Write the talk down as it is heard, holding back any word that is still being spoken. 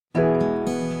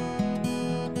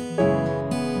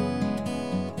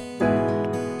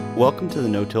Welcome to the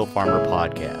No-Till Farmer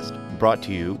Podcast, brought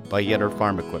to you by Yetter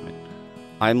Farm Equipment.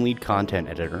 I'm lead content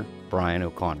editor, Brian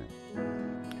O'Connor.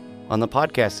 On the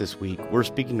podcast this week, we're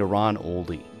speaking to Ron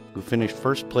Oldie, who finished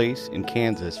first place in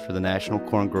Kansas for the National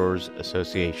Corn Growers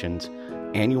Association's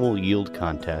annual yield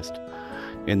contest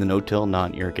in the no-till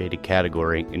non-irrigated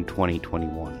category in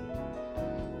 2021.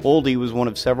 Oldie was one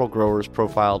of several growers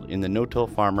profiled in the No-Till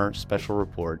Farmer special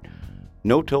report,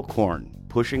 No-Till Corn,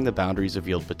 Pushing the Boundaries of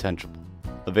Yield Potential,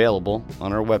 available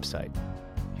on our website.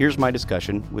 Here's my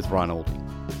discussion with Ron Oldie.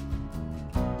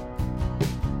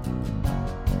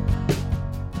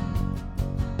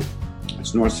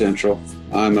 It's North Central.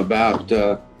 I'm about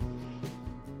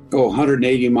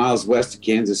 180 miles west of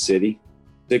Kansas City,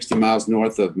 60 miles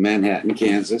north of Manhattan,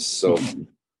 Kansas. So,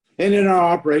 and in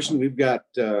our operation, we've got,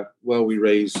 we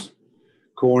raise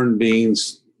corn,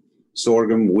 beans,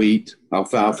 sorghum, wheat,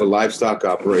 alfalfa, livestock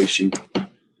operation,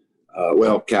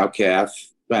 cow-calf,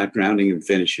 backgrounding and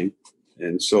finishing.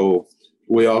 And so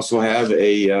we also have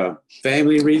a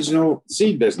family regional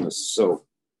seed business. So,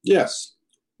 yes.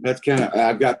 That's kind of,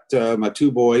 I've got my two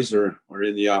boys are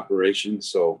in the operation.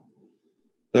 So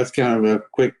that's kind of a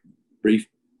quick, brief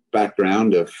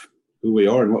background of who we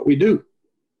are and what we do.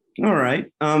 All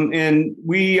right. And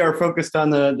we are focused on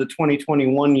the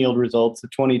 2021 yield results. The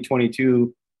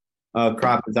 2022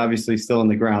 crop is obviously still in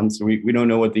the ground, so we don't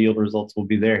know what the yield results will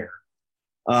be there.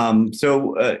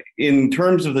 So in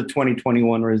terms of the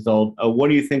 2021 result, what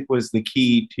do you think was the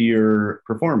key to your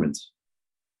performance?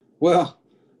 Well,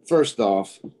 first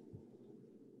off,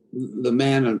 the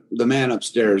man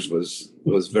upstairs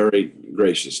was very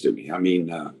gracious to me. I mean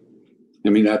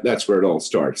that's where it all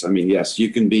starts. I mean, yes, you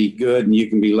can be good and you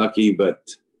can be lucky,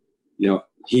 but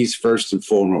he's first and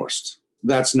foremost.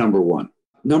 That's number one.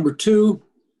 Number two,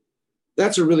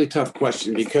 that's a really tough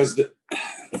question because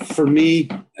for me,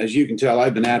 as you can tell,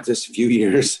 I've been at this a few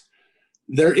years.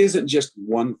 There isn't just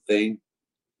one thing.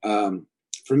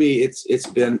 For me, it's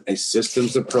been a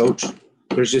systems approach.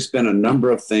 There's just been a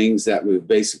number of things that we've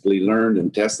basically learned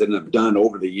and tested and have done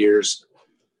over the years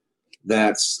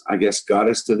that's, I guess, got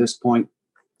us to this point.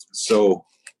 So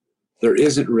there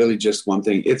isn't really just one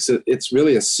thing. It's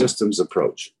really a systems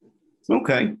approach.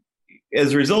 Okay.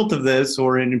 As a result of this,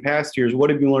 or in past years, what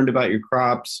have you learned about your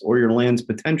crops or your land's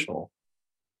potential?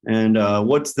 And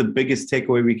what's the biggest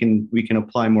takeaway we can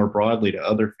apply more broadly to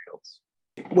other fields?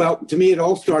 Well, to me, it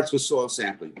all starts with soil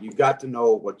sampling. You've got to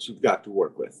know what you've got to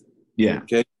work with. Yeah.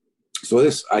 Okay. So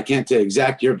this, I can't tell you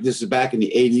exact year, but this is back in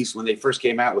the 80s when they first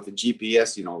came out with the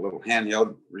GPS, a little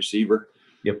handheld receiver.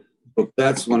 Yep. But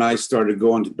that's when I started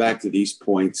going back to these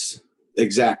points,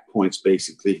 exact points,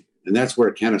 basically. And that's where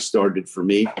it kind of started for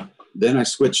me. Then I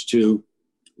switched to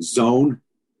zone.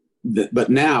 But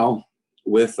now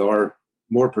with our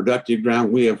more productive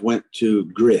ground, we have went to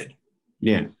grid.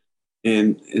 Yeah.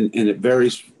 And it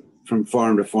varies from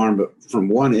farm to farm, but from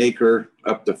 1 acre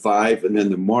up to 5, and then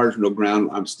the marginal ground,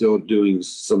 I'm still doing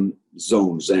some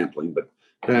zone sampling, but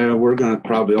we're going to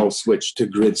probably all switch to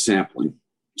grid sampling.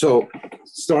 So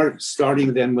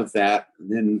starting then with that, and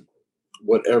then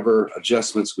whatever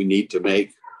adjustments we need to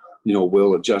make,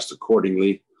 we'll adjust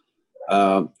accordingly.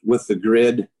 With the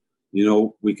grid,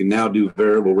 we can now do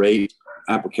variable rate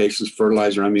applications,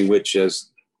 fertilizer, which has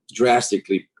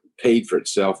drastically paid for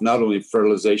itself, not only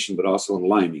fertilization, but also in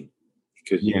liming,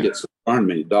 because you get so darn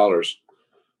many dollars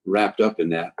wrapped up in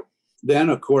that. Then,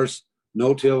 of course,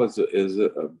 no-till is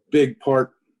a big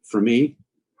part for me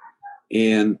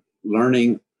in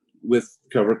learning with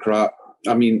cover crop.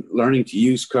 Learning to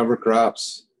use cover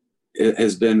crops, it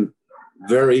has been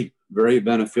very, very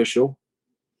beneficial.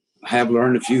 I have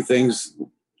learned a few things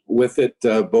with it,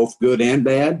 both good and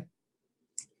bad.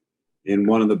 And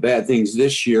one of the bad things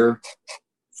this year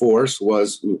for us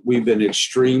was we've been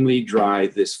extremely dry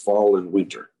this fall and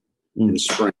winter and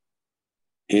spring.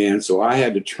 And so I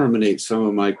had to terminate some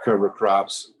of my cover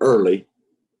crops early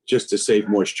just to save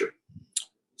moisture.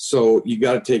 So you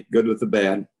got to take good with the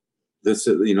bad. This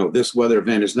weather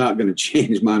event is not going to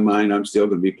change my mind. I'm still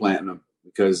going to be planting them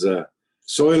because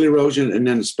soil erosion, and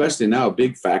then especially now a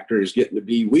big factor is getting to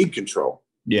be weed control.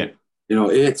 Yeah.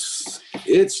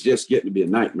 It's just getting to be a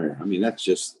nightmare. That's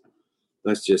just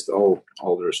all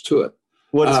there is to it.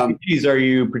 What species are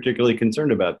you particularly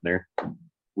concerned about there?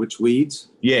 Which weeds?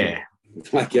 Yeah.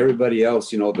 Like everybody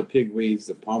else, the pigweeds,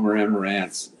 the Palmer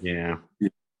amaranths. Yeah.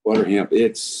 Water hemp.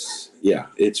 It's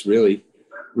really,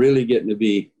 really getting to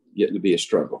be a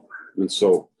struggle. And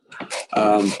so,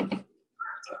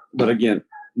 but again,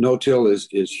 no-till is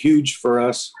huge for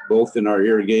us, both in our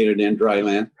irrigated and dry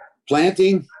land.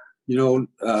 Planting,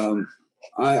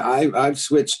 I've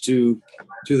switched to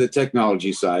the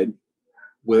technology side.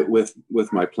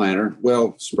 with my planter,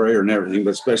 well, sprayer and everything,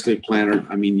 but especially planter.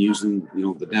 I mean, using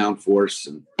the downforce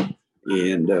and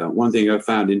one thing I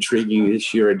found intriguing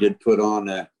this year, I did put on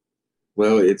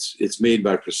it's made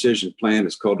by Precision Plant.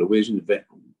 It's called the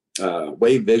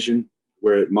Wave Vision,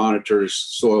 where it monitors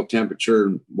soil temperature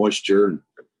and moisture, and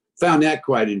found that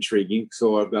quite intriguing.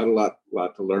 So I've got a lot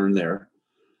to learn there.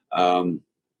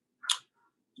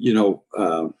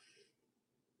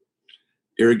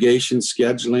 Irrigation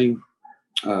scheduling,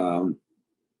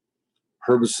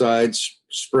 herbicides,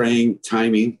 spraying,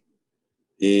 timing,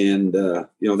 and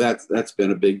that's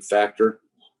been a big factor.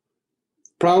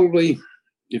 Probably,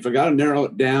 if I got to narrow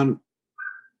it down,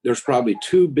 there's probably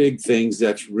two big things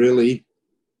that's really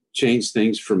changed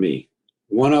things for me.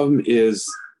 One of them is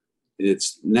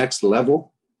it's Next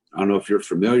Level. I don't know if you're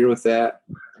familiar with that,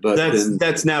 but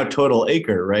that's now Total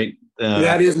Acre, right?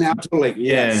 That is now Total Acre.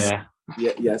 Yes. Yeah.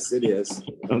 Yes, it is.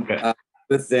 Okay.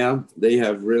 With them, they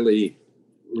have really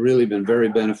been very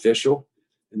beneficial.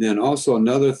 And then also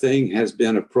another thing has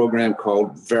been a program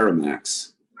called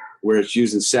Verimax, where it's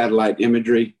using satellite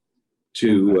imagery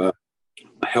to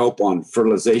help on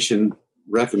fertilization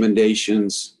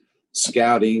recommendations,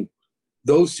 scouting.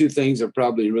 Those two things have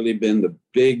probably really been the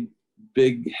big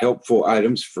helpful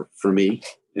items for me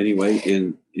anyway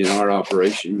in our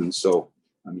operation. And so,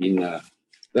 I mean,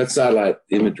 that satellite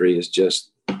imagery is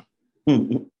just,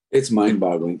 it's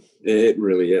mind-boggling. It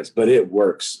really is, but it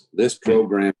works. This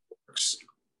program works.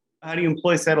 How do you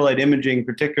employ satellite imaging,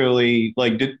 particularly,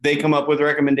 like, did they come up with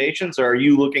recommendations, or are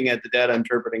you looking at the data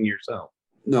interpreting yourself?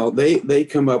 No, they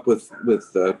come up with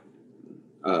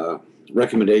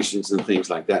recommendations and things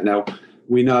like that. Now,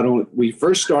 we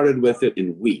first started with it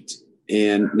in wheat,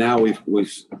 and now we've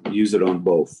used it on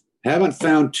both. Haven't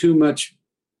found too much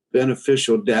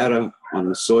beneficial data on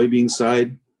the soybean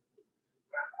side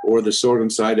or the sorghum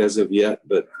side as of yet,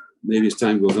 but maybe as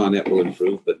time goes on that will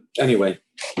improve. But anyway,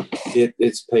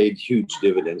 it's paid huge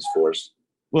dividends for us.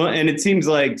 Well, and it seems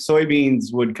like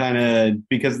soybeans would kind of,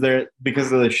 because of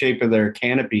the shape of their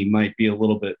canopy, might be a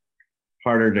little bit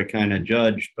harder to kind of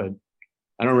judge, but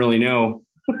I don't really know.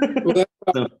 Well,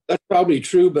 that's probably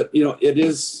true, but it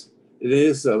is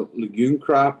a legume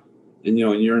crop, and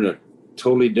you're in a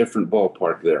totally different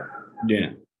ballpark there.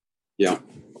 Yeah.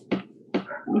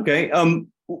 Okay.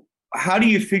 How do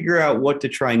you figure out what to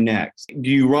try next? Do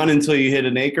you run until you hit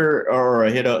an acre or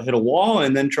hit a wall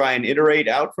and then try and iterate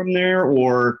out from there?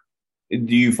 Or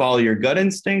do you follow your gut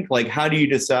instinct? Like, how do you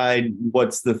decide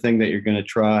what's the thing that you're going to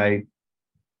try?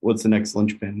 What's the next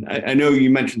linchpin? I know you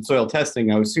mentioned soil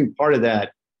testing. I would assume part of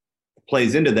that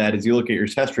plays into that as you look at your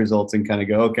test results and kind of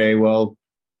go, okay, well,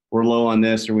 we're low on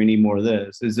this or we need more of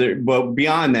this. But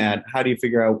beyond that, how do you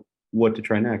figure out what to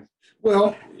try next?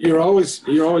 Well, you're always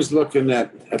looking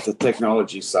at the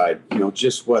technology side,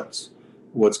 just what's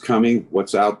coming,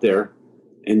 what's out there,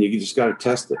 and you just got to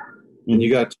test it. Mm-hmm. And you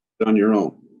got to test it on your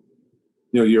own,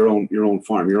 your own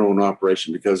farm, your own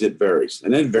operation, because it varies,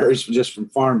 and it varies just from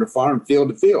farm to farm, field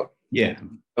to field. Yeah.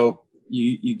 So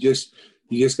you just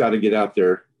got to get out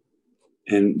there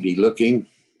and be looking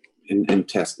and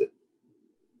test it.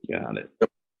 Got it.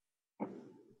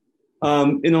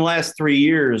 In the last 3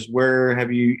 years, where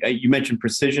have you mentioned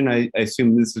precision? I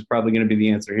assume this is probably going to be the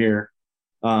answer here.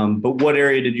 But what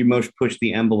area did you most push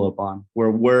the envelope on?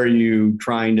 Where are you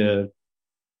trying to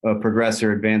progress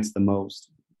or advance the most?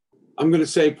 I'm going to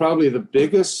say probably the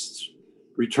biggest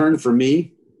return for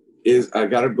me is I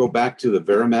got to go back to the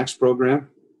Verimax program.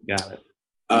 Got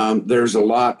it. There's a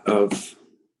lot of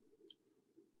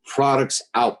products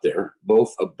out there,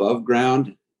 both above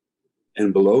ground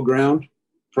and below ground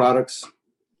products.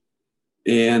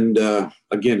 And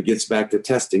again, it gets back to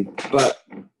testing. But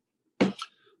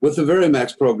with the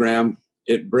Verimax program,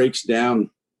 it breaks down,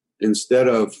 instead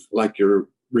of like your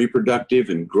reproductive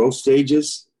and growth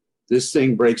stages, this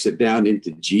thing breaks it down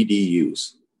into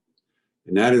GDUs.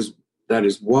 And that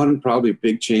is one probably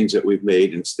big change that we've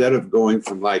made. Instead of going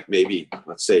from like maybe,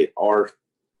 let's say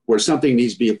where something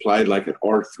needs to be applied like an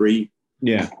R3,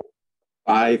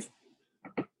 5.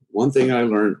 One thing I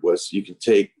learned was you can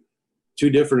take 2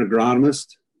 different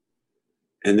agronomists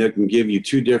and they can give you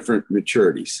 2 different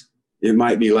maturities. It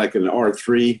might be like an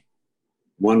R3.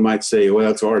 One might say,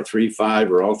 well, it's R3.5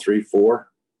 or R3.4.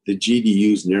 The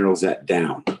GDUs narrows that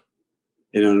down.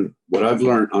 And what I've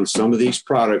learned on some of these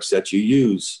products that you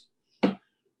use,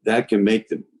 that can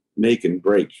make and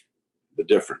break the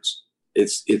difference.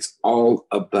 It's all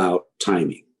about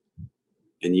timing,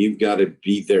 and you've got to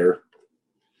be there.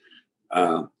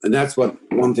 And that's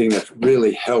one thing that's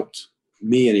really helped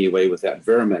me anyway with that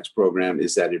Verimax program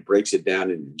is that it breaks it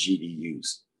down into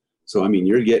GDUs. So, I mean,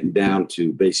 you're getting down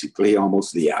to basically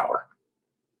almost the hour.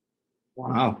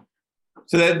 Wow.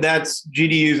 So that's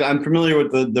GDUs. I'm familiar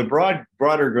with the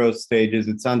broader growth stages.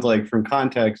 It sounds like from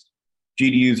context,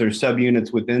 GDUs are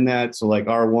subunits within that. So like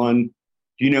R1,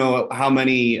 do you know how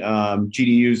many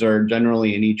GDUs are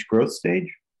generally in each growth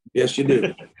stage? Yes, you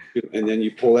do. And then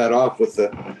you pull that off with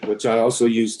which I also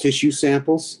use tissue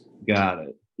samples. Got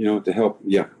it. To help,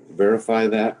 verify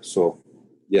that. So,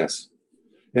 yes.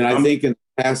 And I think in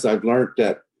the past, I've learned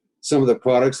that some of the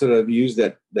products that I've used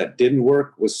that didn't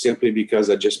work was simply because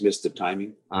I just missed the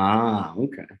timing. Ah,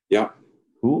 okay. Yeah.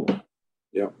 Cool.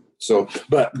 Yeah. So,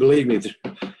 but believe me,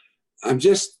 I'm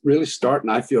just really starting,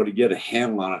 I feel, to get a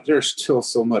handle on it. There's still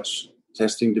so much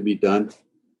testing to be done.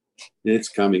 It's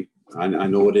coming. I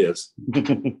know it is.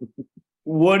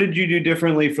 What did you do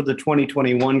differently for the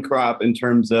 2021 crop in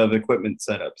terms of equipment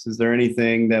setups? Is there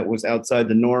anything that was outside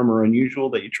the norm or unusual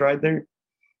that you tried there?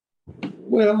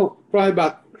 Well, probably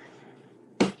about,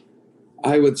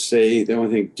 I would say the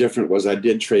only thing different was I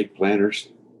did trade planters,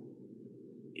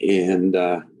 and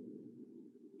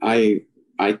I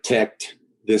teched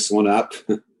this one up.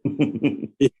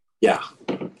 Yeah,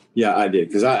 I did,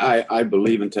 because I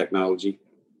believe in technology,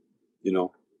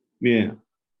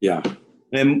 Yeah.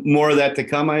 And more of that to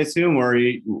come, I assume, or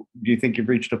do you think you've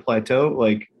reached a plateau?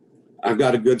 Like, I've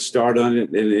got a good start on it,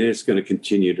 and it's going to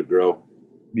continue to grow.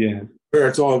 Yeah. Where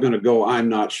it's all going to go, I'm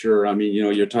not sure. I mean,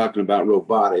 you're talking about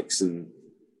robotics and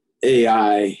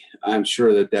AI. I'm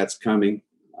sure that's coming.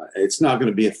 It's not going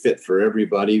to be a fit for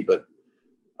everybody, but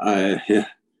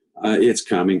it's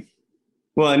coming.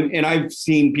 Well, and I've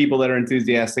seen people that are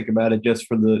enthusiastic about it just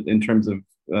for in terms of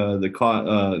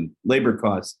the labor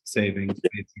cost savings,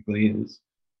 basically is.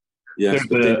 Yes,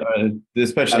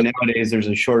 especially nowadays, there's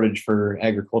a shortage for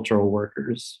agricultural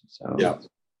workers. So yeah,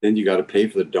 then you got to pay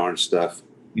for the darn stuff.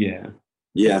 Yeah.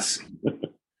 Yes.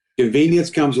 Convenience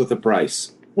comes with a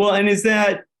price. Well, and is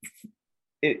that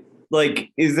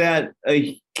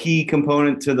a key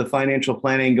component to the financial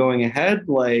planning going ahead?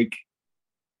 Like,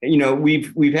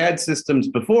 we've had systems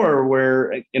before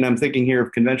where, and I'm thinking here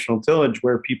of conventional tillage,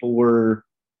 where people were,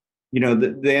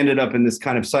 they ended up in this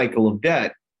kind of cycle of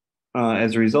debt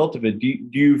as a result of it. Do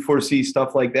you foresee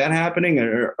stuff like that happening,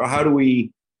 or how do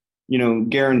we,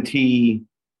 guarantee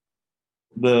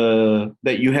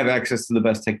that you have access to the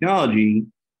best technology,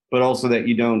 but also that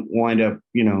you don't wind up,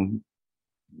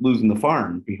 losing the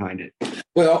farm behind it?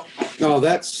 Well, no,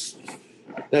 that's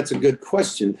a good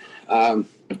question. And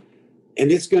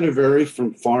it's going to vary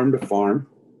from farm to farm.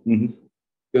 Mm-hmm.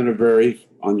 It's going to vary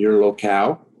on your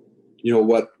locale.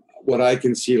 What I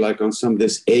can see, like on some of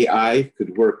this AI,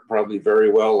 could work probably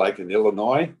very well, like in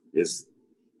Illinois, is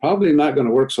probably not going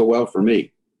to work so well for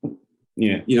me.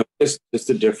 Yeah. It's just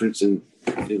the difference in,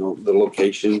 the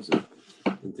locations and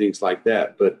things like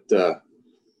that. But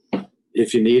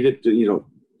if you need it, to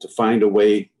find a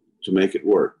way to make it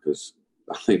work, because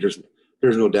I think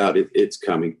there's no doubt it's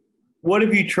coming. What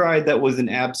have you tried that was an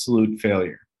absolute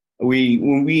failure?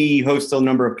 When we host a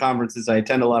number of conferences, I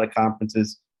attend a lot of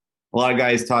conferences. A lot of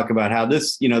guys talk about how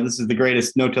this is the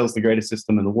greatest, no-till's the greatest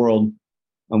system in the world.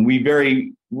 And we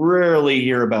very rarely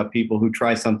hear about people who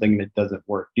try something that doesn't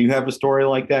work. Do you have a story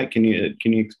like that? Can you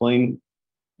explain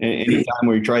any time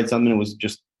where you tried something that was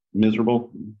just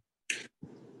miserable?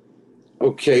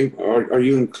 Okay. Are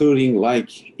you including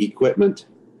like equipment?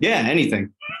 Yeah,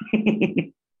 anything.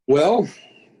 Well,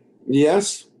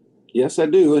 yes, I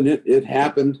do. And it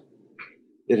happened.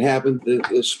 It happened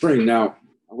this spring. Now,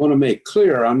 I want to make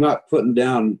clear, I'm not putting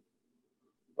down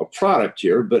a product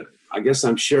here, but I guess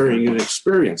I'm sharing an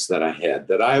experience that I had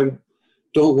that I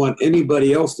don't want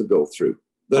anybody else to go through,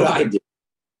 that I did.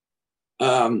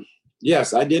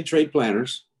 Yes, I did trade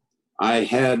planters. I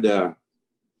had a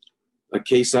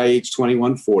Case IH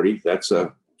 2140. It's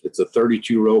a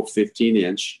 32 row, 15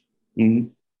 inch. Mm-hmm.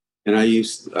 And I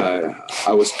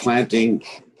was planting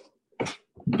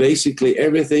basically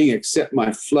everything except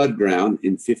my flood ground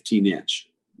in 15 inch.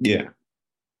 Yeah.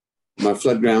 My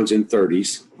flood ground's in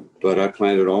 30s, but I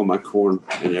planted all my corn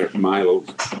and milo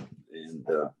and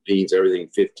beans, everything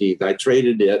 15th. I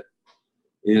traded it,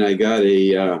 and I got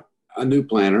a new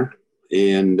planter,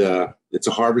 and it's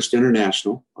a Harvest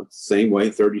International. It's the same way,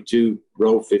 32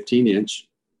 row, 15 inch.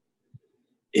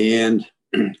 And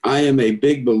I am a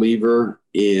big believer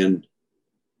in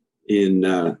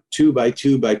 2 by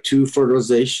 2 by 2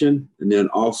 fertilization, and then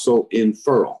also in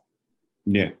furrow.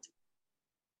 Yeah.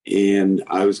 And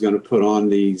I was going to put on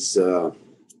these they're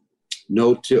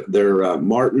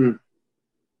Martin,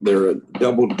 they're a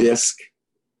double disc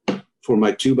for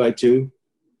my 2 by 2.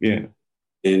 Yeah.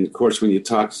 And of course, when you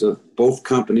talk to both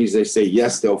companies, they say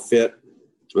yes, they'll fit.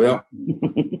 Well,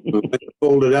 when they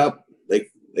fold it up,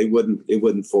 it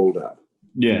wouldn't fold up.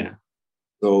 Yeah.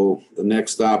 So the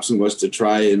next option was to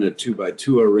try in a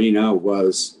 2x2 arena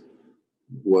was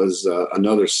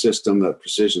another system that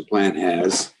Precision Plant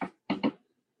has.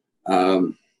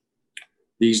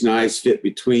 These knives fit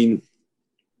between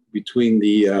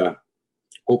the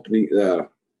opening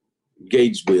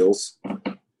gauge wheels,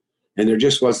 and there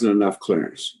just wasn't enough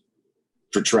clearance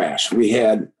for trash. We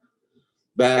had,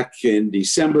 back in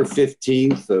December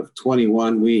 15th of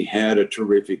 21, we had a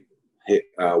terrific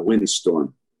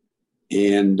windstorm,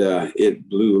 and it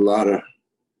blew a lot of,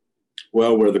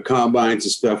 well, where the combines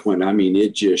and stuff went, I mean,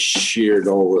 it just sheared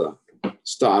all the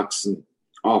stalks and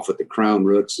off at the crown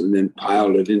roots and then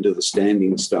piled it into the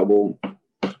standing stubble.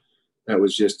 That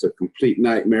was just a complete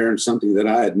nightmare and something that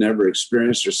I had never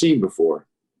experienced or seen before.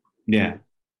 Yeah.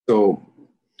 So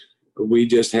we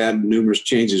just had numerous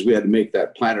changes. We had to make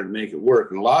that planter to make it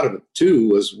work. And a lot of it, too,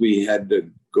 was we had to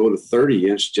go to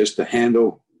 30-inch just to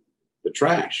handle the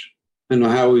trash. I don't know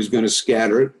how he was going to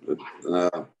scatter it, but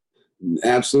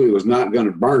absolutely was not going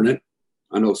to burn it.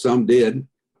 I know some did.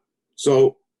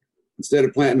 So instead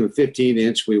of planting a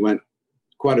 15-inch, we went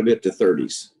quite a bit to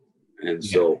 30s. And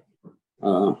so...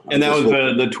 and that was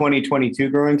the 2022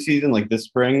 growing season, like this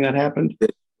spring that happened?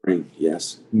 This spring,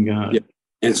 yes. Yeah.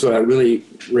 And so that really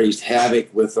raised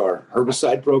havoc with our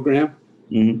herbicide program,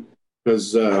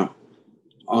 because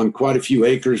on quite a few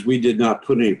acres, we did not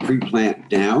put any pre-plant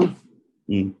down,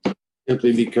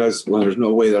 simply because, well, there's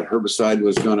no way that herbicide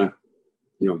was going to,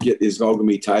 is all going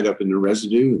to be tied up in the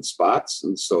residue and spots.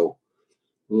 And so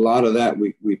a lot of that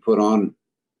we put on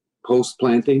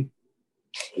post-planting.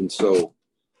 And so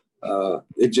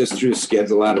it just threw a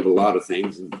schedule out of a lot of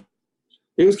things. And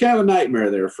it was kind of a nightmare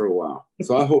there for a while.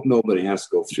 So I hope nobody has to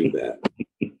go through that.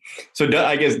 So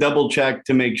I guess double check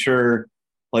to make sure,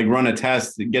 like run a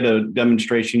test, get a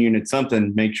demonstration unit,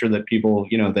 something, make sure that people,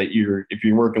 that if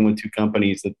you're working with two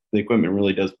companies, that the equipment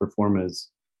really does perform as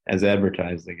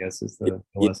advertised, I guess is the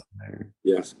lesson there.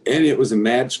 Yes. And it was a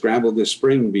mad scramble this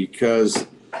spring because,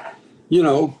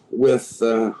 with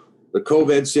the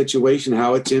COVID situation,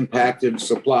 how it's impacted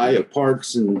supply of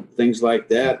parts and things like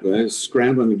that. I was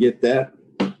scrambling to get that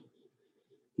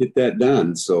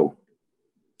done. So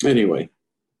anyway.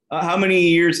 How many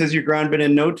years has your ground been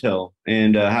in no-till,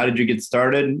 and how did you get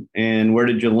started, and where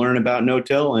did you learn about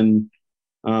no-till, and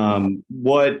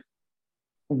what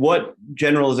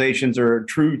generalizations or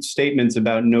true statements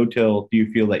about no-till do you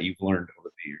feel that you've learned over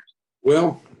the years?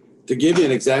 Well, to give you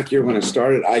an exact year when I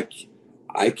started,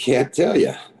 I can't tell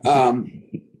you.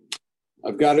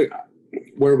 I've got it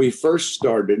where we first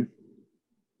started,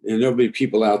 and there'll be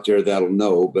people out there that'll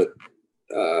know, but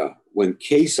when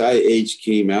Case IH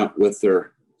came out with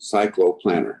their Cyclo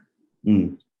planter,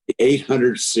 the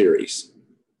 800 series,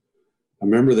 I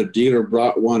remember the dealer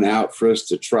brought one out for us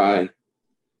to try,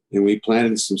 and we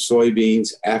planted some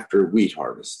soybeans after wheat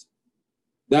harvest.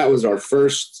 That was our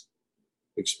first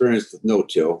experience with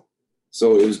no-till.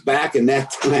 So it was back in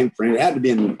that time frame. It had to be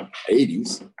in the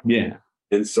 80s. Yeah.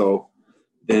 And so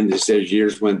then just as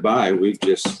years went by, we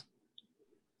just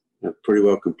pretty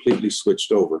well completely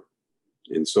switched over.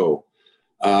 And so...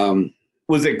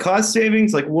 was it cost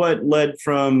savings? Like what led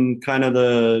from kind of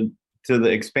to the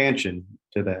expansion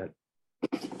to that?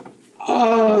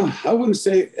 I wouldn't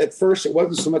say at first it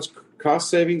wasn't so much cost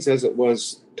savings as it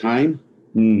was time,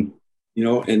 and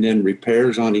then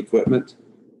repairs on equipment.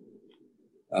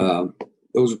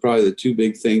 Those are probably the two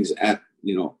big things at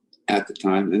the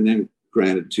time. And then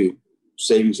granted too,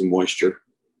 savings in moisture.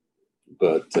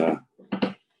 But,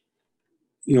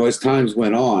 as times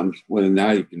went on,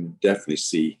 now you can definitely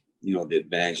see, the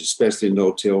advantage, especially in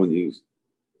no-till when you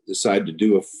decide to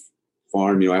do a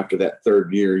farm, after that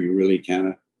third year, you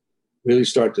really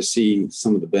start to see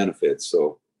some of the benefits.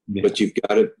 So, yeah. But you've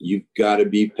got to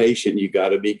be patient. You got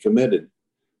to be committed,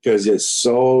 because it's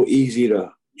so easy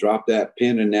to drop that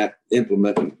pin in that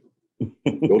implement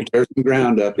and go tear some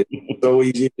ground up. It's so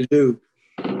easy to do.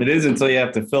 It is until you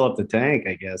have to fill up the tank,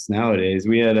 I guess, nowadays.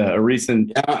 We had a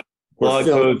recent blog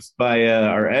post by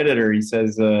our editor. He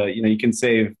says, you can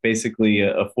save basically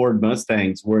a Ford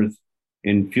Mustang's worth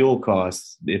in fuel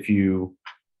costs if you,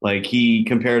 he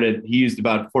compared it, he used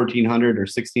about 1,400 or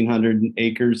 1,600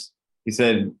 acres. He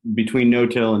said between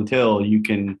no-till and till, you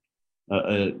can,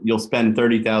 you'll spend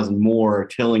 $30,000 more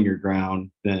tilling your ground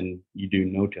than you do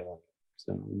no-tilling.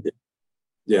 So,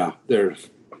 yeah, there's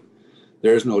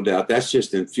no doubt. That's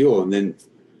just in fuel, and then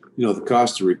the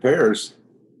cost of repairs.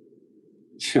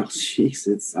 Jeez,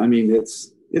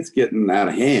 it's getting out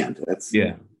of hand. That's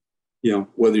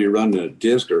whether you're running a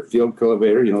disc or a field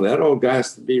cultivator, that all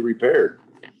has to be repaired.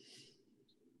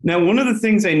 Now, one of the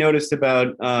things I noticed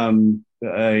about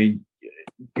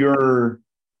your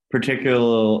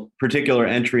particular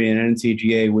entry in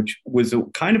NCGA, which was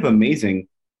kind of amazing,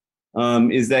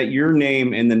 is that your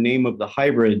name and the name of the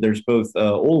hybrid, there's both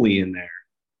Ole in there.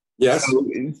 Yes.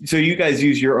 So you guys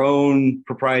use your own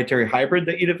proprietary hybrid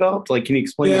that you developed? Like, can you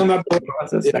explain the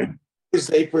process there?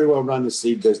 They pretty well run the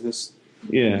seed business.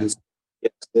 Yeah.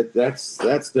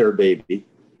 That's their baby.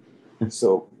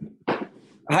 So.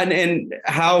 And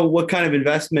what kind of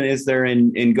investment is there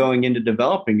in going into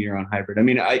developing your own hybrid? I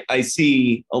mean, I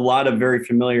see a lot of very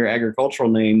familiar agricultural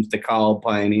names, DeKalb,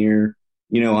 Pioneer,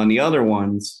 on the other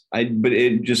ones. But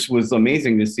it just was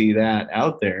amazing to see that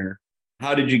out there.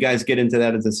 How did you guys get into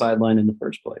that as a sideline in the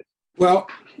first place? Well,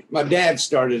 my dad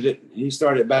started it. He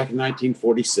started it back in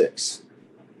 1946.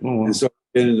 Oh, wow. And so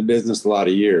I've been in the business a lot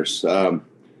of years. Then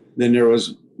there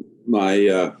was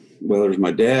there's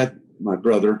my dad, my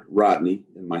brother Rodney,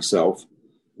 and myself.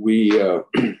 We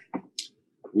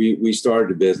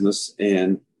started a business,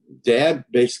 and Dad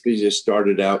basically just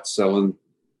started out selling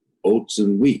oats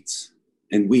and wheat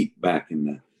back in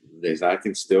the days. I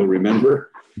can still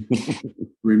remember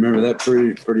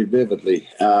that pretty vividly.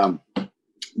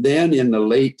 Then in the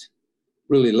late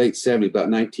 70s, about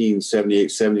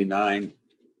 1978, 79,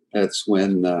 that's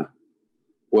when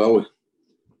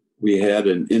we had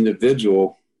an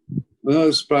individual. Well, it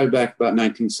was probably back about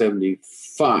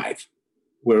 1975,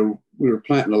 where we were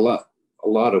planting a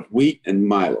lot of wheat and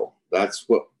milo. That's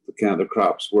what the kind of the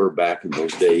crops were back in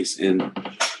those days. And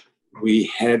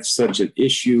we had such an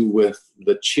issue with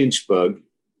the chinch bug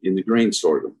in the grain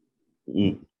sorghum.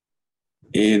 Mm.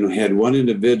 And we had one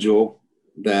individual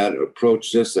that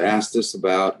approached us, asked us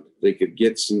about if they could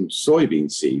get some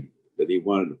soybean seed that he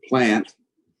wanted to plant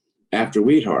after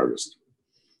wheat harvest.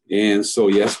 And so,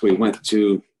 yes, we went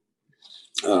to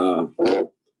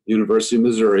University of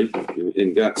Missouri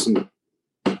and got some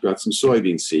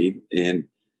soybean seed, and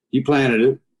he planted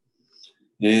it,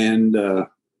 and it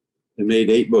made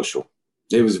 8 bushel.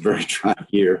 It was a very dry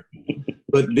year,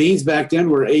 but beans back then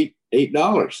were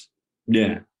 $8.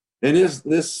 Yeah. And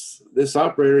this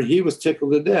operator, he was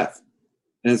tickled to death,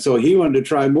 and so he wanted to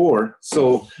try more.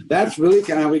 So that's really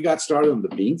kind of how we got started on the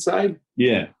bean side.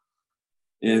 Yeah.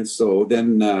 And so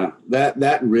then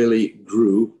that really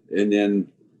grew. And then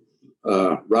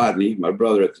Rodney, my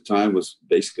brother at the time, was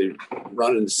basically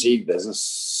running the seed business.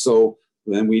 So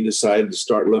then we decided to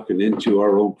start looking into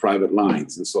our own private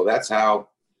lines. And so that's how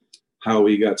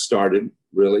we got started,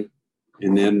 really.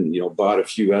 And then, bought a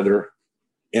few other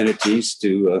entities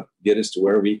to get us to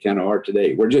where we kind of are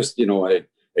today. We're just, a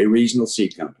regional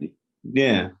seed company.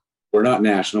 Yeah. We're not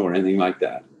national or anything like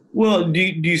that. Well, do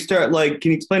you start,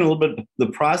 can you explain a little bit the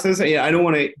process? I don't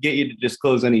want to get you to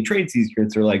disclose any trade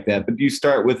secrets or like that, but do you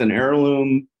start with an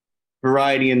heirloom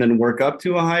variety and then work up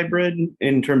to a hybrid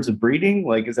in terms of breeding?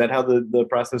 Like, is that how the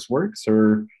process works?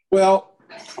 Or? Well,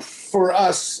 for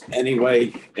us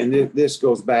anyway, and this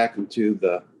goes back into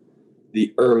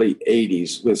the early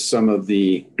 80s with some of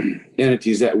the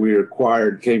entities that we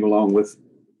acquired came along with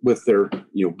their,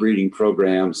 breeding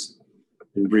programs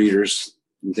and breeders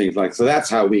and things like. So that's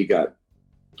how we got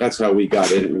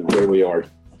in and where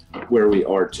we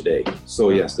are today.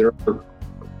 So yes, there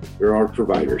are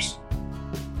providers.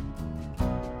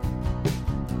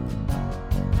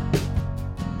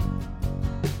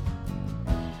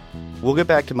 We'll get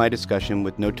back to my discussion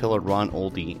with no-tiller Ron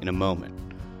Olde in a moment.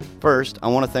 First, I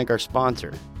want to thank our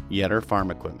sponsor, Yetter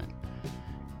Farm Equipment.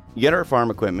 Yetter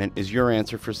Farm Equipment is your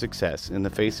answer for success in the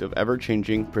face of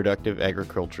ever-changing productive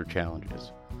agriculture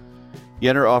challenges.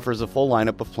 Yetter offers a full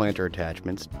lineup of planter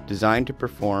attachments designed to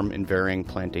perform in varying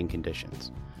planting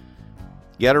conditions.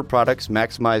 Yetter products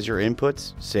maximize your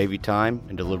inputs, save you time,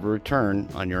 and deliver return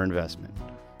on your investment.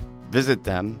 Visit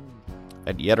them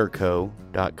at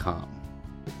yetterco.com.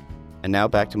 And now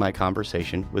back to my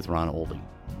conversation with Ron Olde.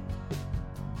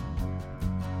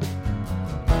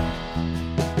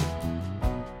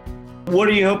 What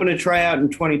are you hoping to try out in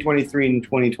 2023 and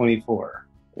 2024?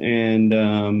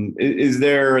 And is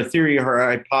there a theory or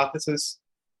a hypothesis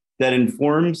that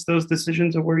informs those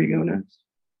decisions of where you go next?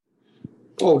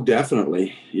 Oh,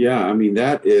 definitely. Yeah. I mean,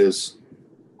 that is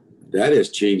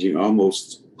changing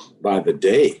almost by the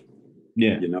day.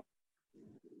 Yeah.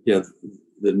 Yeah.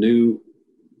 The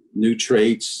new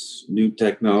traits, new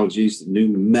technologies, new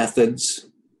methods.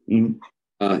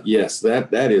 Mm-hmm. Yes,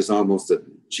 that is almost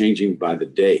changing by the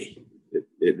day.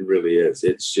 It really is.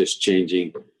 It's just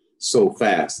changing so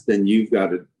fast. Then you've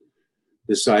got to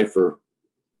decipher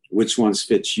which ones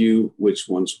fit you, which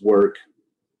ones work,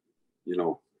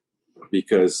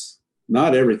 because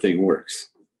not everything works.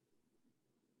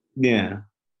 Yeah.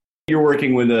 You're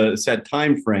working with a set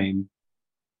time frame.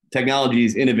 technology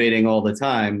is innovating all the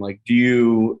time. Like, do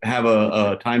you have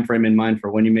a time frame in mind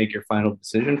for when you make your final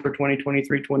decision for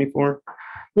 2023, 24?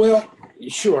 Well,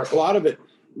 sure. A lot of it,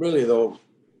 really, though,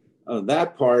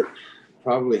 that part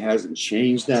probably hasn't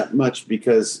changed that much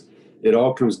because it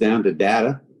all comes down to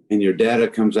data, and your data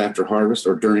comes after harvest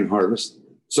or during harvest.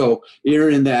 So you're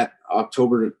in that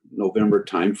October, November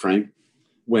timeframe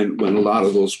when a lot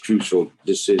of those crucial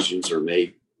decisions are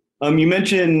made. You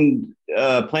mentioned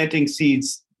planting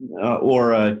seeds,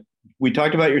 we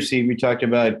talked about your seed. We talked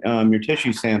about your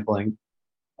tissue sampling.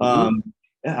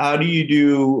 How do you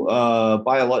do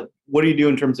what do you do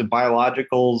in terms of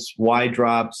biologicals, Y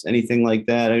drops, anything like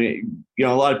that? I mean,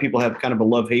 a lot of people have kind of a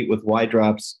love-hate with Y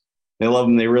drops. They love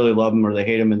them, they really love them, or they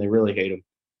hate them and they really hate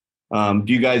them.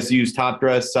 Do you guys use top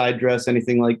dress, side dress,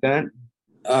 anything like that?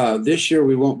 This year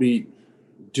we won't be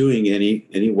doing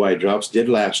any Y drops. Did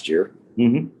last year.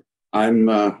 Mm-hmm. I'm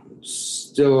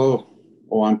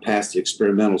I'm past the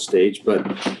experimental stage, but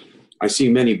I see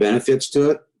many benefits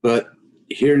to it. But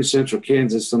here in central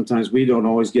Kansas, sometimes we don't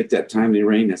always get that timely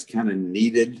rain that's kind of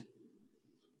needed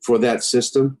for that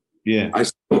system. Yeah.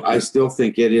 I still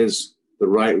think it is the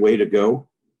right way to go.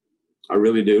 I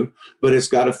really do. But it's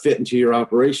got to fit into your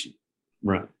operation.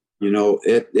 Right.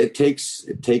 It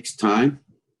takes time.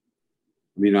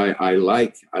 I mean, I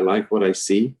like what I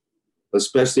see,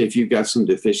 especially if you've got some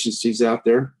deficiencies out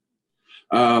there.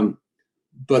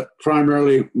 But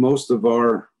primarily, a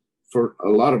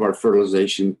lot of our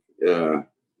fertilization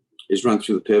is run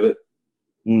through the pivot.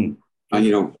 And,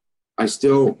 I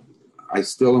still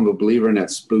am a believer in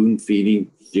that spoon feeding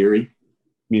theory.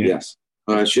 Yeah. Yes.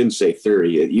 Well, I shouldn't say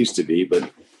theory. It used to be, but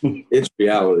it's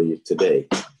reality today.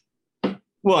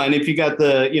 Well, and if you got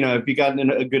if you got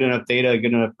a good enough data, a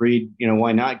good enough breed,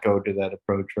 why not go to that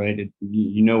approach, right?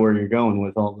 You know where you're going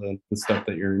with all the stuff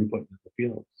that you're inputting in the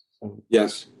field. So.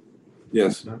 Yes.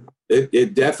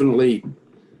 It definitely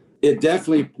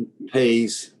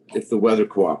pays if the weather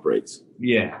cooperates.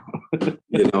 Yeah.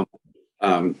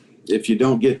 If you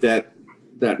don't get that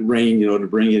rain, to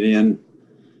bring it in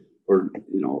or,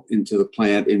 into the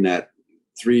plant in that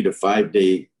 3 to 5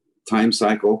 day time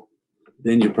cycle,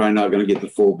 then you're probably not going to get the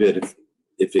full bit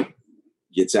if it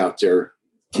gets out there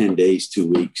 10 days, 2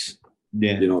 weeks.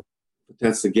 Yeah.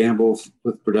 That's the gamble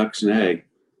with production ag.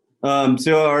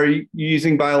 So are you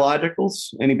using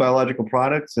biologicals, any biological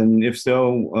products? And if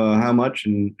so, how much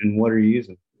and what are you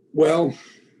using? Well,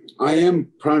 I am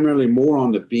primarily more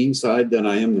on the bean side than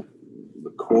I am the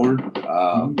corn.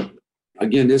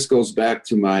 Again, this goes back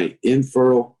to my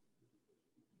in-furrow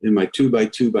in my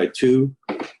 2x2x2.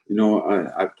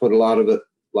 I put a lot of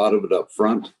it up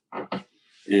front.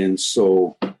 And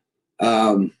so,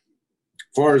 as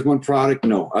far as one product,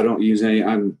 no, I don't use any.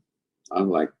 I'm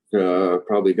like,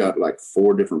 probably got like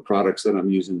 4 different products that I'm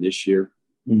using this year.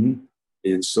 Mm-hmm.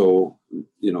 And so,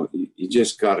 you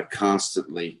just got to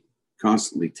constantly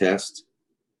test,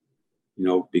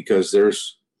 because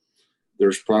there's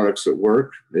products that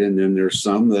work and then there's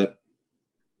some that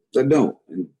don't.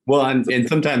 And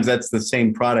sometimes that's the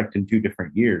same product in 2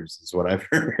 different years is what I've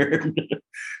heard.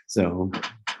 So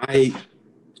I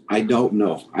don't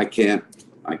know. I can't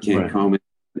right. comment.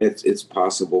 It's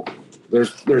possible.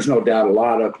 There's no doubt a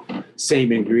lot of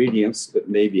same ingredients, but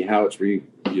maybe how it's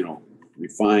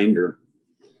refined or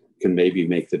can maybe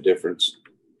make the difference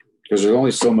because there's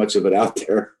only so much of it out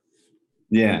there.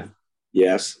 Yeah.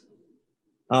 Yes.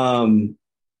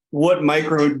 What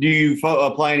do you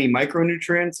apply any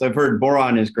micronutrients? I've heard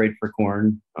boron is great for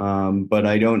corn, but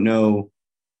I don't know.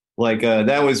 Like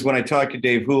that was when I talked to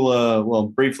Dave Hula. Well,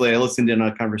 briefly, I listened in on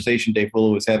a conversation Dave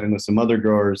Hula was having with some other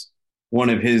growers. One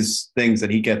of his things that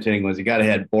he kept saying was you got to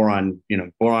have boron,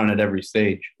 boron at every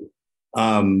stage.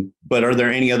 But are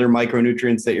there any other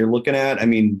micronutrients that you're looking at? I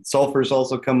mean, sulfur's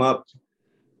also come up.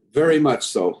 Very much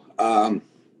so.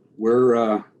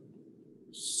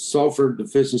 Sulfur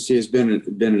deficiency has been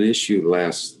an issue the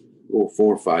last 4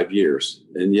 or 5 years,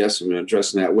 and yes, I'm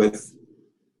addressing that with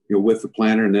the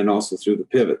planter and then also through the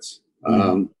pivots.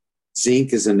 Mm-hmm.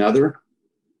 Zinc is another.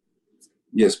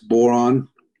 Yes, boron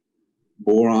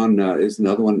is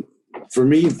another one. For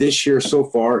me this year so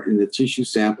far in the tissue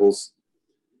samples,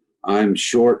 I'm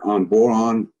short on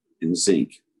boron and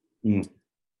zinc. Mm.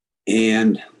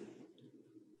 And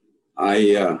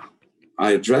I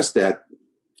addressed that,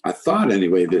 I thought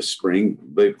anyway, this spring,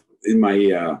 but in my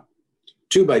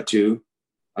 2x2,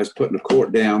 I was putting a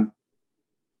quart down.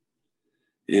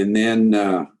 And then,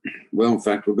 in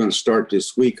fact, we're going to start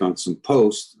this week on some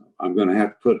posts. I'm going to have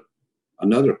to put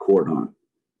another quart on.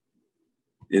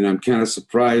 And I'm kind of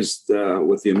surprised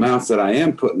with the amounts that I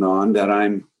am putting on that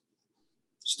I'm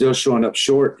still showing up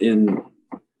short in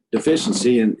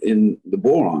deficiency in the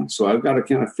boron. So I've got to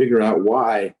kind of figure out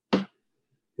why.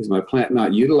 Is my plant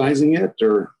not utilizing it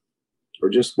or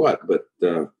just what? But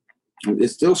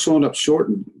it's still showing up short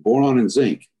in boron and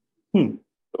zinc.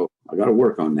 So I got to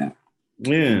work on that.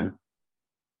 Yeah.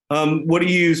 What do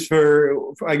you use for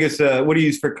what do you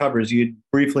use for covers? You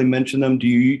briefly mentioned them. Do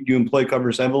you employ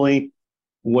covers heavily?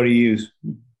 What do you use?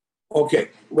 Okay.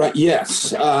 Right.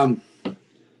 Yes.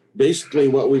 Basically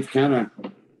what we've kind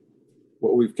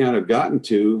of gotten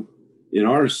to in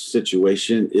our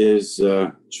situation is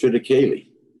triticale.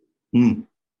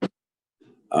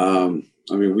 I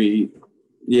mean,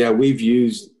 we've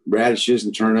used radishes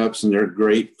and turnips, and they're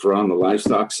great for on the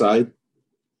livestock side.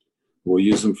 We'll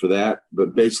use them for that,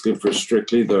 but basically for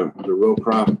strictly the row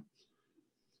crop,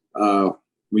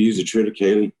 we use a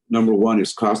triticale. Number one,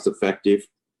 is cost effective.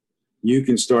 You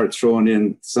can start throwing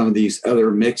in some of these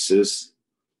other mixes,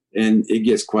 and it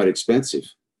gets quite expensive.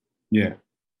 Yeah.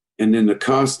 And then the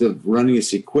cost of running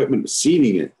this equipment,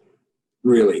 seeding it,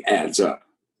 really adds up.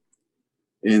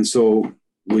 And so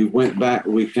we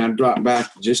kind of dropped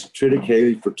back to just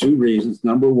triticale for two reasons.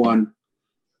 Number one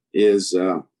is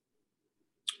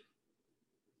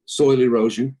soil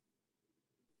erosion.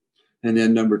 And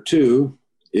then number two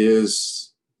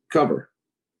is cover,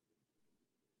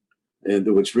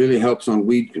 and which really helps on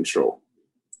weed control,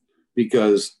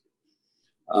 because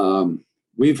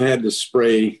we've had to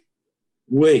spray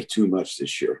way too much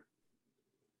this year.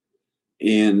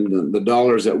 And the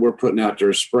dollars that we're putting out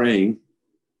there spraying,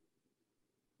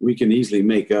 we can easily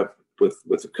make up with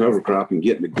the cover crop and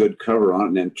getting a good cover on it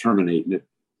and then terminating it.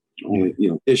 Only,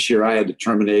 this year I had to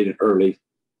terminate it early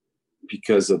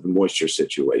because of the moisture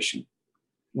situation.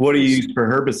 What do you use for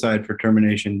herbicide for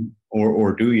termination,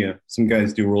 or do you? Some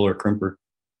guys do roller crimper.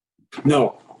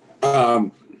 No,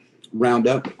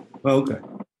 Roundup. Oh, okay.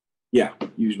 Yeah,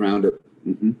 use Roundup.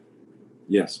 Mm-hmm.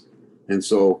 Yes, and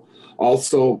so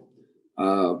also,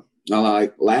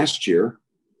 like last year,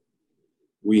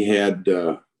 we had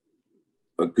a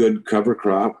good cover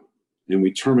crop, and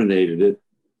we terminated it,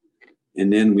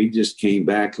 and then we just came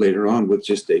back later on with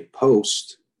just a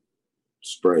post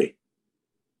spray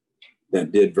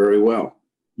that did very well.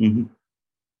 Mm-hmm.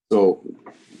 So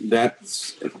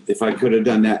that's, if I could have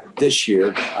done that this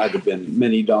year, I'd have been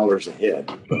many dollars ahead.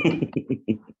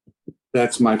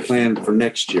 That's my plan for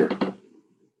next year.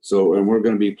 So, and we're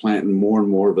going to be planting more and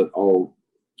more of it all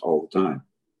the time.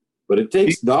 But it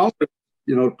takes dollars,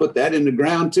 to put that in the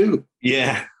ground too.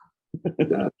 Yeah.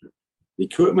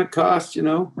 Equipment costs,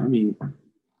 I mean.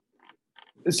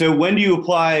 So when do you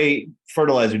apply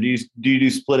fertilizer? Do you do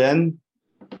split end?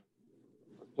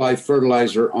 Apply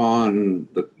fertilizer on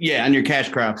on your cash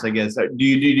crops, I guess. Do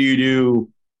you do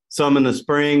some in the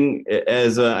spring?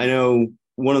 As I know,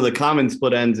 one of the common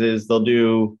split ends is they'll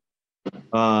do,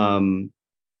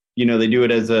 they do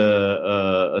it as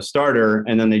a starter,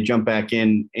 and then they jump back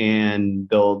in and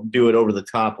they'll do it over the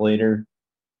top later.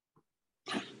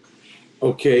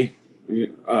 Okay.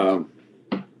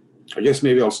 I guess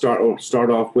maybe I'll start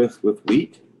off with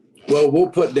wheat. Well, we'll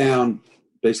put down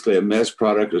basically a mez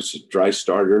product, a dry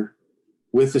starter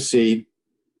with the seed,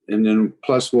 and then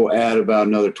plus we'll add about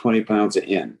another 20 pounds of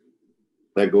N.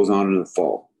 That goes on in the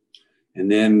fall.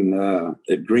 And then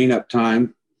at green up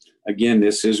time, again,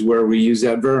 this is where we use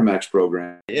that Verimax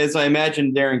program. As I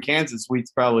imagine there in Kansas,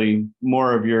 wheat's probably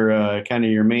more of your kind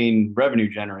of your main revenue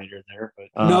generator there. But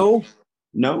No.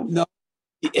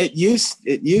 It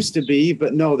used to be,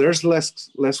 but no, there's less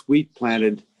wheat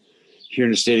planted here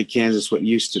in the state of Kansas. What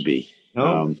used to be.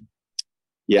 Oh.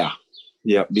 Yeah,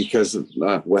 because of,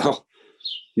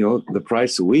 the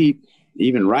price of wheat,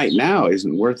 even right now,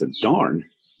 isn't worth a darn.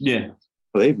 Yeah.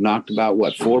 Well, they've knocked about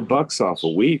 $4 off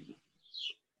of wheat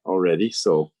already.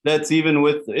 So that's even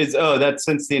with that's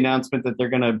since the announcement that they're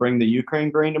going to bring the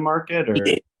Ukraine grain to market, or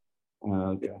okay.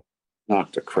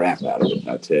 Knocked the crap out of it,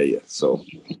 I tell you. So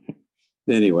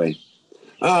anyway,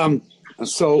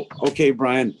 okay,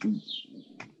 Brian,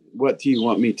 what do you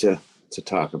want me to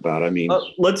talk about? I mean,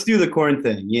 let's do the corn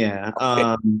thing. Yeah.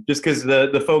 Okay. Just because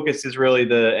the focus is really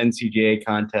the NCGA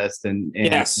contest and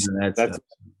yes, that's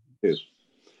too.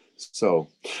 So,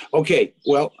 okay.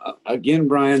 Well, again,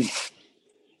 Brian,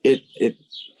 it's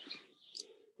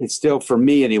still, for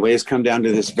me anyway, has come down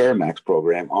to this Verimax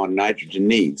program on nitrogen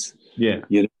needs. Yeah.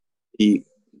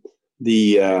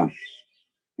 The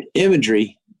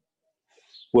imagery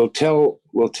will tell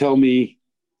me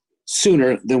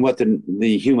sooner than what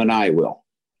the human eye will.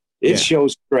 It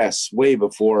shows stress way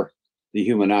before the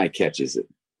human eye catches it.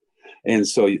 And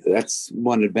so that's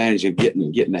one advantage of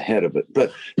getting ahead of it.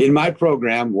 But in my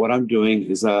program, what I'm doing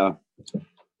is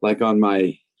like on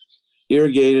my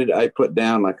irrigated, I put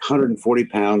down like 140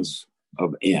 pounds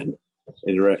of N.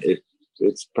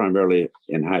 It's primarily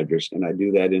anhydrous, and I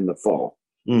do that in the fall.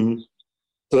 Mm-hmm.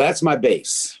 So that's my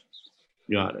base.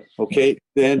 Got it. Okay,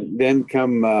 then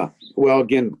come, well,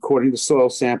 again, according to soil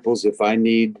samples, if I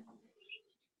need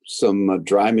some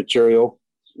dry material,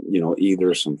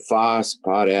 either some phos,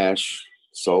 potash,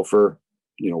 sulfur,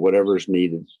 whatever is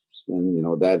needed, and,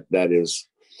 that is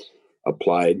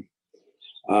applied.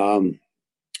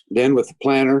 Then with the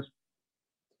planter,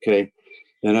 okay,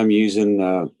 then I'm using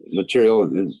material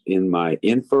in my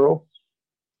in-furrow,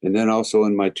 and then also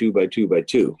in my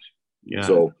 2x2x2. Yeah.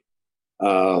 So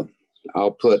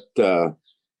I'll put,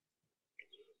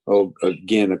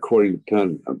 again, according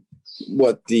to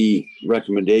what the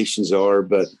recommendations are,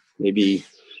 but maybe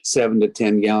 7 to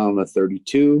 10 gallon of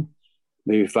 32,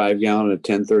 maybe 5 gallon of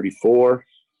 1034,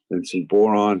 and some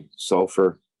boron,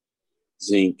 sulfur,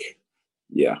 zinc.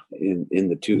 Yeah, in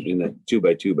the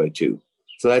 2x2x2.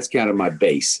 So that's kind of my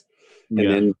base. And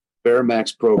then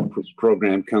Baramax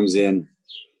program comes in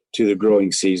to the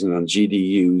growing season on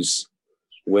GDUs,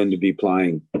 when to be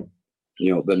applying,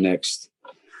 the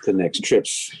next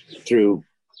trips through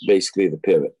basically the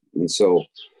pivot. And so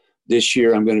this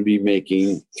year I'm going to be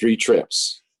making 3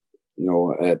 trips,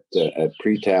 at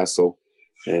pre-tassel,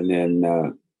 and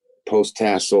then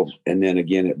post-tassel, and then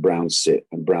again at brown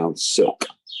silk.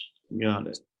 Got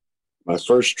it. My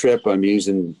first trip I'm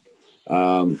using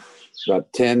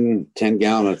about 10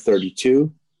 gallon of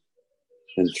 32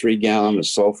 and 3 gallon of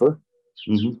sulfur.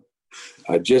 Mm-hmm.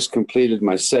 I just completed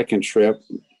my second trip.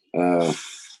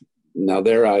 Now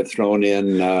there I've thrown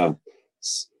in,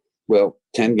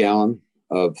 10 gallon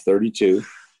of 32.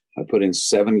 I put in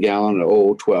 7 gallon of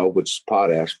OO12, which is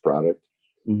potash product,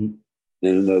 mm-hmm.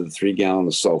 then another 3 gallon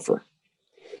of sulfur.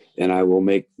 And I will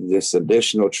make this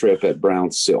additional trip at brown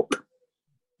silk.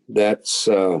 That's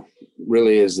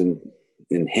really has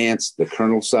enhanced the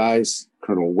kernel size,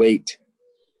 kernel weight,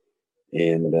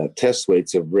 and test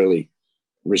weights have really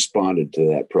responded to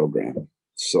that program.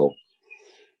 So,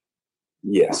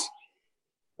 yes.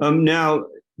 Now,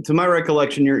 to my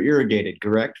recollection, you're irrigated,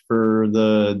 correct, for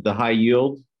the high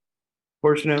yield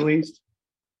portion at least?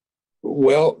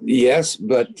 Well, yes,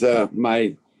 but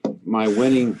my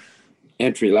winning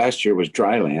entry last year was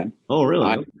dryland. Oh,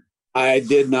 really? I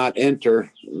did not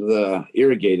enter the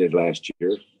irrigated last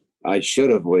year. I should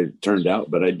have, it turned out,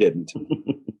 but I didn't.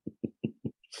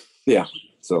 Yeah.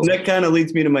 So that kind of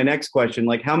leads me to my next question.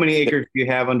 Like, how many acres do you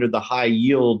have under the high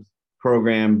yield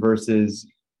program versus,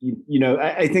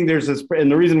 I think there's this,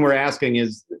 and the reason we're asking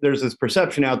is there's this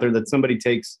perception out there that somebody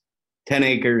takes 10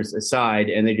 acres aside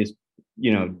and they just,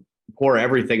 pour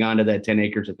everything onto that 10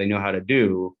 acres that they know how to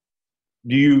do.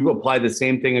 Do you apply the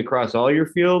same thing across all your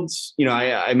fields?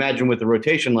 I imagine with a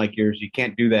rotation like yours, you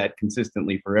can't do that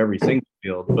consistently for every single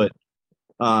field, but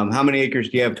how many acres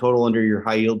do you have total under your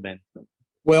high yield bin?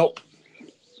 Well,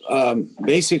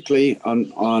 basically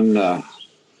on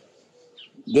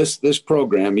this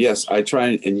program, yes, I try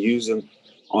and use them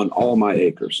on all my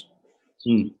acres.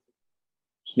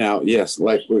 Now, yes,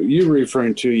 like what you're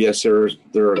referring to, yes,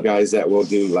 there are guys that will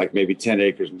do like maybe 10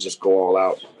 acres and just go all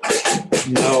out.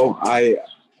 No, I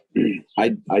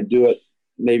do it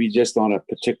maybe just on a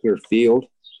particular field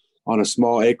on a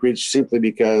small acreage, simply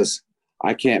because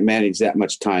I can't manage that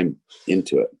much time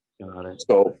into it. Got it.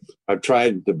 So I've tried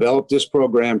to develop this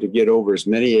program to get over as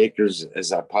many acres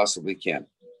as I possibly can,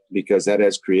 because that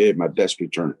has created my best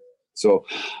return. So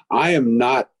I am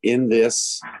not in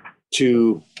this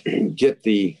to get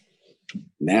the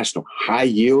national high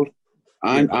yield.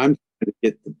 I'm trying to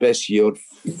get the best yield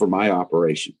for my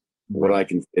operation, what I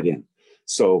can fit in.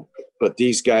 So, but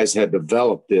these guys have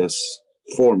developed this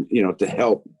form, to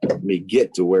help me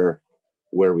get to where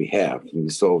we have.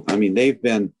 And so, they've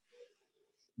been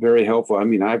very helpful.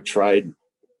 I've tried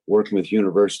working with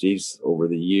universities over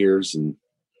the years, and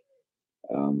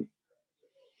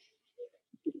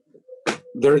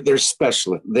they're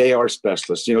specialists. They are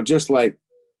specialists, just like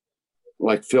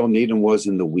Phil Needham was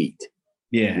in the wheat.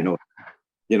 Yeah.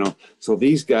 So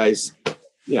these guys,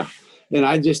 yeah. And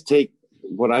I just take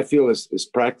what I feel is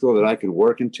practical that I can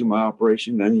work into my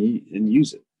operation and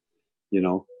use it,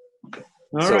 All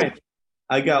right.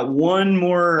 I got one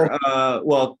more,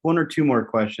 one or two more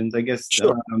questions, I guess.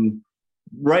 Sure.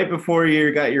 Right before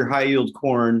you got your high yield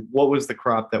corn, what was the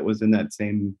crop that was in that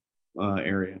same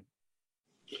area?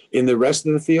 In the rest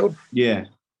of the field? Yeah.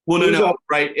 Well, no,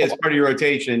 right. As part of your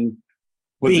rotation,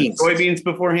 was it soybeans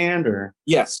beforehand, or?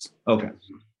 Yes. Okay.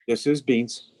 Yes, it was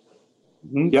beans.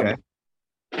 Okay.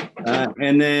 Yep.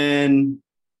 And then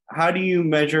how do you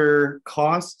measure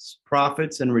costs,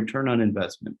 profits, and return on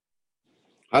investment?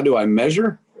 How do I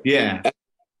measure? Yeah. At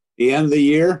the end of the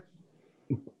year,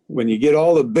 when you get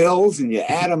all the bills and you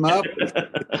add them up,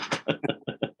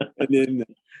 and then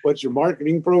what your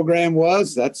marketing program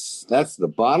was, that's the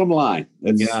bottom line.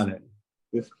 That's Got it.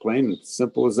 just plain and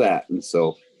simple as that. And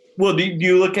so, well, do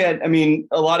you look at, I mean,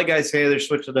 a lot of guys say they're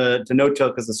switching to no-till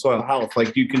because of soil health.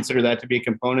 Like, do you consider that to be a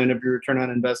component of your return on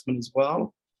investment as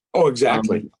well? oh,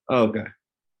 exactly. Okay.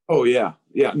 Oh, yeah.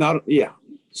 Yeah.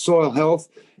 Soil health.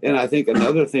 And I think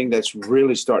another thing that's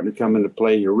really starting to come into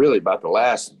play here, really about the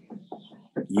last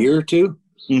year or two,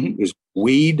 is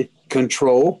weed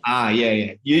control.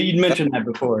 Yeah. You'd mentioned that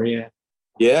before. Yeah.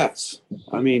 Yes.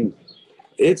 I mean,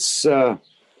 it's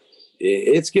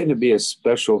getting to be a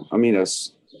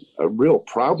real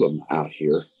problem out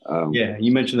here. Yeah.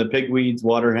 You mentioned the pigweeds,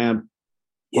 water hemp.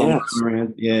 Yes.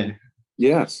 Yeah.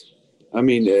 Yes. I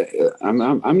mean,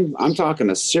 I'm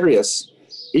talking a serious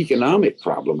economic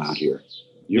problem out here.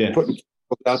 You're putting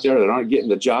people out there that aren't getting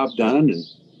the job done, and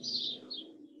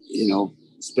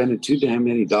spending too damn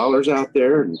many dollars out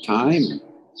there and time.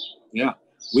 Yeah,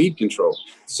 weed control.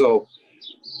 So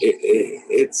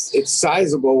it's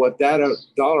sizable what that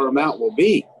dollar amount will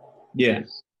be. Yeah,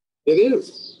 it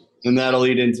is, and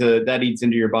that eats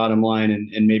into your bottom line,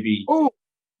 and maybe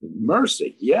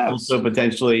mercy. Yes, also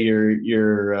potentially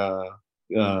your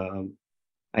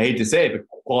I hate to say it, but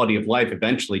quality of life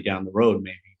eventually down the road,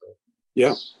 maybe.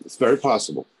 Yeah, it's very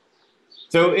possible.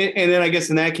 So, and then I guess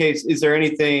in that case, is there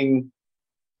anything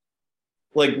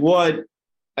like what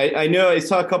I know I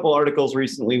saw a couple articles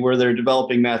recently where they're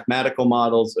developing mathematical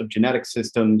models of genetic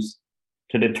systems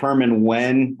to determine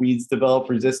when weeds develop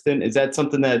resistant. Is that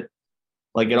something that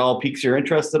like it all piques your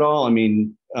interest at all? I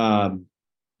mean,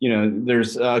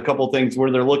 there's a couple things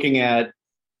where they're looking at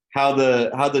how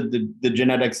the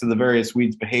genetics of the various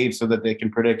weeds behave so that they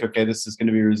can predict, okay, this is going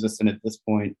to be resistant at this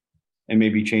point and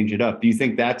maybe change it up. Do you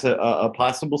think that's a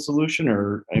possible solution?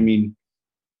 Or, I mean,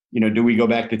 do we go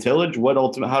back to tillage?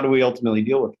 How do we ultimately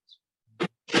deal with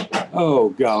this? Oh,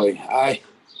 golly. I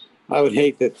would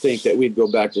hate to think that we'd go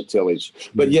back to tillage.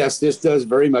 But yes, this does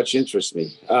very much interest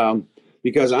me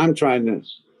because I'm trying to,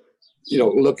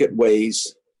 look at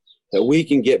ways that we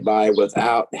can get by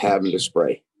without having to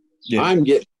spray. Yeah. I'm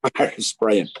getting tired of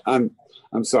spraying. I'm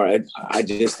sorry. I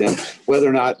just am. Whether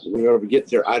or not we ever get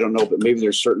there, I don't know, but maybe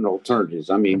there's certain alternatives.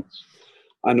 I mean,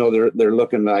 I know they're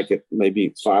looking like it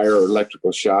maybe fire or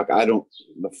electrical shock. The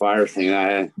fire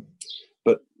thing,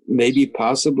 but maybe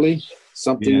possibly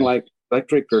something like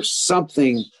electric or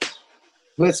something.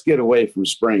 Let's get away from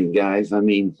spraying, guys. I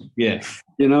mean,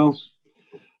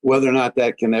 whether or not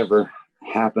that can ever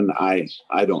happen, I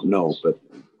don't know, but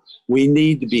we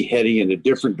need to be heading in a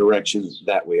different direction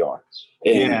that we are.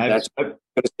 And that's what I'm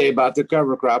going to say about the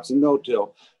cover crops and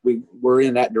no-till. We're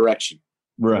in that direction.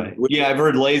 Right. Yeah, I've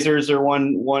heard lasers are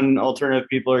one alternative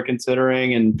people are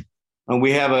considering, and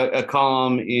we have a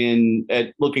column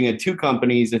looking at two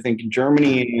companies, I think in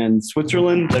Germany and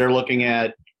Switzerland, that are looking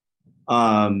at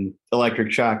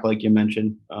electric shock, like you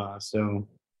mentioned.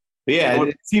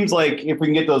 It seems like if we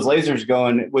can get those lasers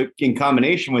going in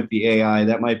combination with the AI,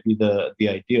 that might be the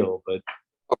ideal. But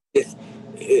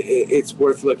it's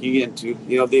worth looking into.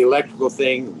 The electrical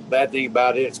thing. Bad thing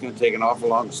about it, it's going to take an awful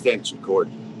long extension cord.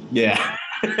 Yeah.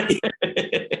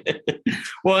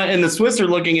 Well, and the Swiss are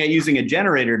looking at using a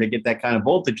generator to get that kind of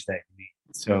voltage that you need.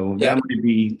 So that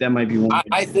might be one.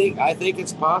 I think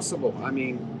it's possible. I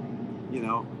mean,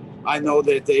 I know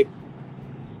that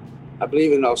I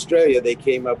believe in Australia they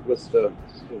came up with the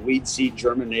weed seed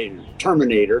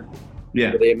terminator.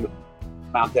 Yeah. They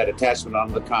mount that attachment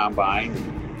on the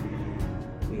combine.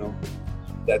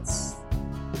 That's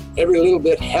every little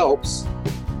bit helps.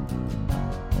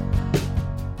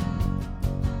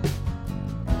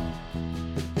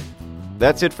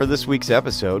 That's it for this week's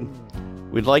episode.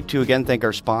 We'd like to again thank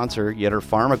our sponsor, Yetter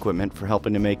Farm Equipment, for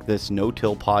helping to make this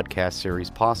No-Till podcast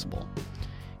series possible.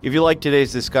 If you like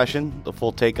today's discussion, the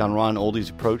full take on Ron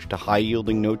Oldie's approach to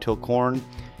high-yielding no-till corn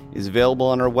is available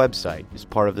on our website as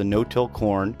part of the No-Till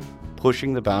Corn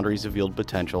Pushing the Boundaries of Yield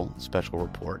Potential special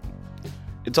report.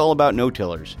 It's all about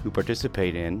no-tillers who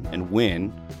participate in and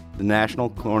win the National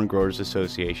Corn Growers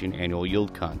Association annual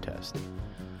yield contest.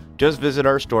 Just visit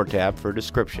our store tab for a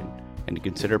description and to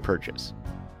consider purchase.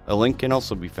 A link can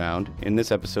also be found in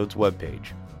this episode's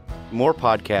webpage. More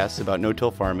podcasts about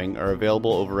no-till farming are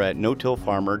available over at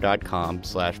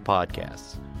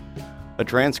notillfarmer.com/podcasts. A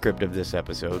transcript of this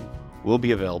episode will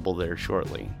be available there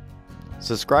shortly.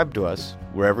 Subscribe to us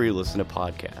wherever you listen to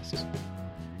podcasts.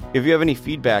 If you have any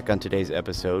feedback on today's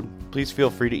episode, please feel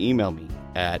free to email me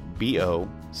at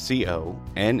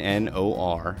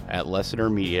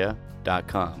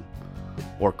boconnor@lessitermedia.com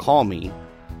or call me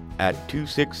at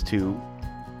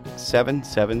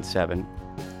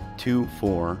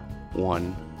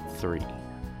 262-777-2413.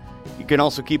 You can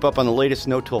also keep up on the latest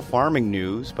no-till farming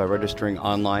news by registering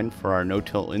online for our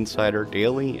No-Till Insider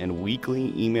daily and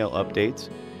weekly email updates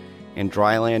and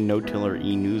Dryland No-Tiller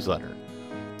e-newsletter.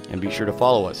 And be sure to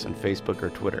follow us on Facebook or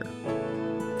Twitter.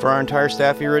 For our entire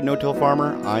staff here at No-Till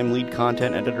Farmer, I'm lead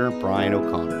content editor Brian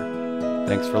O'Connor.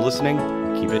 Thanks for listening.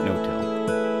 Keep it no-till.